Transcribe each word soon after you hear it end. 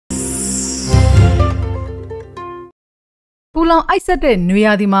ပူလောင်အိုက်ဆက်တဲ့နွေ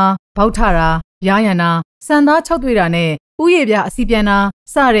ရာသီမှာဘောက်ထတာရားရံတာစံသား၆တွေ့တာနဲ့ဥယေပြားအစီပြန်တာ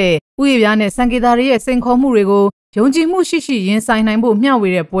စတဲ့ဥယေပြားနဲ့စံကေတာတွေရဲ့စိန်ခေါ်မှုတွေကိုယုံကြည်မှုရှိရှိရင်ဆိုင်နိုင်ဖို့မျှဝေ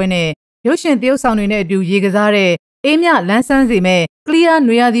တဲ့ပွဲနဲ့ရုပ်ရှင်သရုပ်ဆောင်တွေနဲ့အတူရေကစားတဲ့အေးမြလန်းဆန်းစေမဲ့ကလီးယား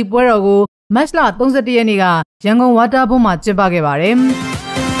နွေရာသီပွဲတော်ကိုမတ်လ31ရက်နေ့ကရန်ကုန်ဝါတာဘုံမှာကျင်းပခဲ့ပါတယ်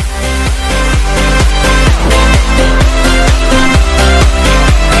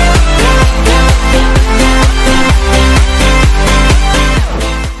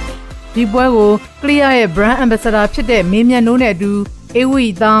ဒီပွဲကိုကလီးယားရဲ့ brand ambassador ဖြစ်တဲ့မင်းမြတ်နိုးနဲ့အတူအေးဝီ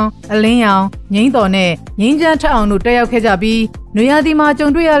တောင်အလင်းရောင်ငိမ့်တော်နဲ့ငိမ့်ချမ်းထက်အောင်တို့တက်ရောက်ခဲ့ကြပြီးနွေရာသီမှာကြုံ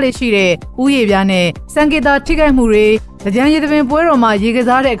တွေ့ရလေရှိတဲ့ဥယေပြားနဲ့စံကေတာထိခိုက်မှုတွေကြံရည်သပင်ပွဲတော်မှာရေက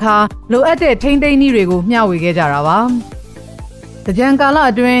စားတဲ့အခါလိုအပ်တဲ့ထိန်းသိမ်းနည်းတွေကိုမျှဝေခဲ့ကြတာပါကြံကာလ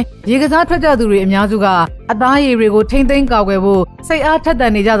အတွင်းရေကစားထွက်ကြသူတွေအများစုကအသားရည်တွေကိုထိန်းသိမ်းကာကွယ်ဖို့စိတ်အားထက်သ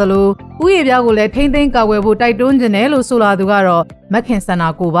န်နေကြသလိုဥယေပြားကိုလည်းထိန်းသိမ်းကာကွယ်ဖို့တိုက်တွန်းခြင်းတယ်လို့ဆိုလာသူကတော့မက်ခင်စန္နာ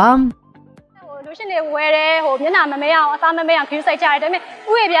ကိုပါလူရှင်တွေဝဲတယ်မျက်နှာမမဲအောင်အသားမမဲအောင်ခရူးစိုက်ကြတယ်ဒါပေမဲ့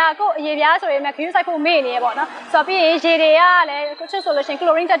ဥယေပြားကိုအယေပြားဆိုရင်ခရူးစိုက်ဖို့မေ့နေရပေါ့နော်ဆိုတော့ပြီးရင်ရေတွေကလည်းကိုချစ်ဆိုလို့ရှင်က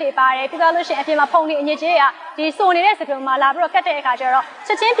လိုရင်းဓာတ်တွေပါတယ်ပြီးတော့လို့ရှင်အပြင်မှာဖုန်နေအညစ်အကြေးကဒီဆိုနေတဲ့စပင်မှာလာပြီးတော့ကတ်တဲ့အခါကျတော့ချ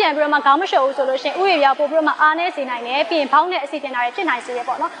က်ချင်းပြန်ပြီးတော့မှခေါင်းမလျှော်ဘူးဆိုလို့ရှင်ဥယေပြားပို့ပြီးတော့မှအားနေစေနိုင်တယ်ပြီးရင်ဘောင်းနဲ့အစီပြန်တာတွေဖြစ်နိုင်စေရ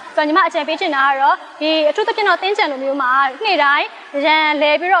ပေါ့နော်ဆိုတော့ညီမအကြံပေးချင်တာကတော့ဒီအထူးသဖြင့်တော့တင်းချန်လိုမျိုးမှာနေ့တိုင်းရန်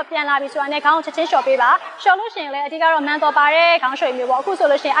လဲပြီးတော့ပြန်လာပြီဆိုတာနဲ့ခေါင်းချက်ချင်းလျှော်ပေးပါလျှော်လို့ရှင်လည်းအဓိကတော့မန်တော်ပါတဲ့ခေါင်းလျှော်မျိုးပေါ့အခုဆို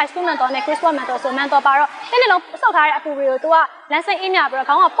လို့ရှင် ice cream မန်တော်နဲ့ Christmas မန်တော်ဆိုမန်တော်ပါတော့တစ်နေ့လုံးစောက်ထားတဲ့အပူတွေကို तू ကလမ်းစိတ်အေးမြပြီးတော့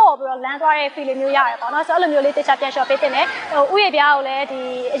ခေါင်းကပေါ့ပြီးတော့လမ်းသွားတဲ့ feel မျိုးရတယ်ပေါ့နော်ဆိုတော့အဲ့လိုမျိုးလေးတေချာပြန်လျှော်ပေးတင်တယ်ဥယေပြားကိုလည်းဒီ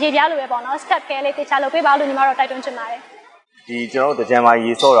အယေပြားလိုပဲပေါ့နော် step care လေးတေချာလုပ်ပေးပါလို့ညီမတို့တိုက်တွန်းချင်ပါတယ်ဒီကျွန်တော်တို့ကြံမှာ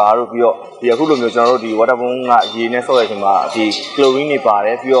ရေဆော့တာတို့ပြီးတော့ဒီအခုလိုမျိုးကျွန်တော်တို့ဒီ water bomb ကရေနဲ့ဆော့ရတဲ့အချိန်မှာဒီ chlorine တွေပါတ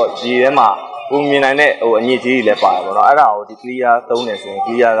ယ်ပြီးတော့ရေထဲမှာမြင်နိုင်တဲ့အညစ်အကြေးတွေလည်းပါတယ်ပေါ့နော်အဲ့ဒါကိုဒီ clear သုံးတယ်ဆိုရင်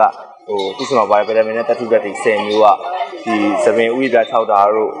clear ကသူ့စမှာပါတယ်ဗီတာမင်နဲ့တက်ထုဓာတ်တွေ10မျိုးကဒီသပင်ဥယျာဉ်6တာ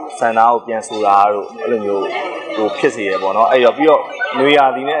တို့စံသားကိုပြန်ဆိုတာတို့အဲ့လိုမျိုးဖြစ်စေရပေါ့နော်အဲ့တော့ပြီးတော့နွေရာ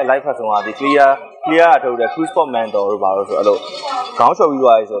သီနဲ့ live ဖတ်ဆုံးကဒီ clear အထုတ်တဲ့ cruise spot mentor တို့ပါလို့ဆိုအဲ့လိုခေါင်းလျှော်ပြီး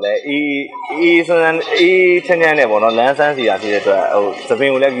သွားပြီဆိုလဲအေးဆန်းချမ်းနဲ့ပေါ့နော်လမ်းဆန်းစီတာဖြစ်တဲ့အတွက်သပ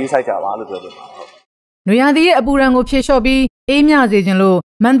င်ကိုလည်းယူဆိုင်ကြပါလို့ပြောချင်ပါတယ်နွေရာသီရဲ့အပူဒဏ်ကိုဖြေလျှော့ပြီးအေးမြစေခြင်းလို့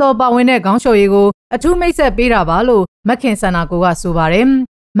မန်တော်ပါဝင်တဲ့ခေါင်းလျှော်ရည်ကိုအထူးမိတ်ဆက်ပေးတာပါလို့မက်ခင်စန္နာကိုကဆိုပါတယ်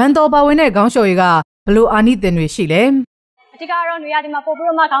မန်တော်ပါဝင်တဲ့ခေါင်းလျှော်ရည်ကဘလို့အာနိသင်တွေရှိလဲအဓိကတော့နွေရာသီမှာပို့ပြီး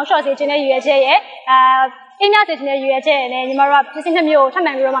တော့မှခေါင်းလျှော်စေခြင်းနဲ့ရည်ရွယ်ချက်ရဲ့အင်းမြစေခြင်းနဲ့ရည်ရွယ်ချက်နဲ့ညီမတို့ကပစ္စည်းနှစ်မျိုးထပ်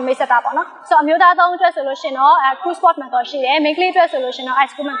မံပြီးတော့မှမိတ်ဆက်တာပေါ့နော်ဆိုတော့အမျိုးသားသုံးအတွက်ဆိုလို့ရှင်တော့cruise sport mentor ရှိတယ် main clay အတွက်ဆိုလို့ရှင်တော့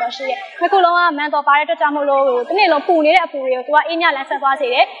ice cream mentor ရှိတယ်နှစ်ခုလုံးက mentor ပါတဲ့အတွက်ကြောင့်မို့လို့ဒီနေ့လုံးပူနေတဲ့အပူတွေကိုသူကအင်းမြလန်းဆက်သွားစေ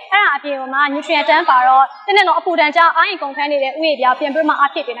တယ်အဲ့ဒါအပြင်မှာ nutrient တန်းပါတော့ဒီနေ့လုံးအပူတန်းကြောင့်အာရင်ကုန်ခန်းနေတဲ့ဥယေပြားပြန်ပြီးမှ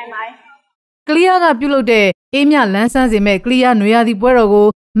အားဖြည့်ပေးနိုင်ပါတယ်ကလီးယားကပြုလုပ်တဲ့အေးမြလန်းဆန်းစေမဲ့ကလီးယားနွေရာသီပွဲတော်ကို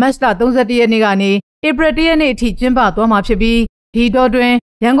မတ်လ31ရက်နေ့ကနေဧပြီ1ရက်နေ့အထိကျင်းပသွားမှာဖြစ်ပြီးဒီတော့တွင်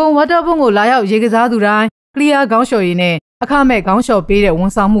ရန်ကုန်ဝါတာဘုံကိုလာရောက်ရေကစားသူတိုင်းကလီးယားခေါင်းလျှော်ရည်နဲ့အခမဲ့ခေါင်းလျှော်ပေးတဲ့ဝ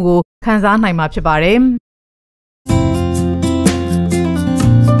န်ဆောင်မှုကိုခံစားနိုင်မှာဖြစ်ပါတယ်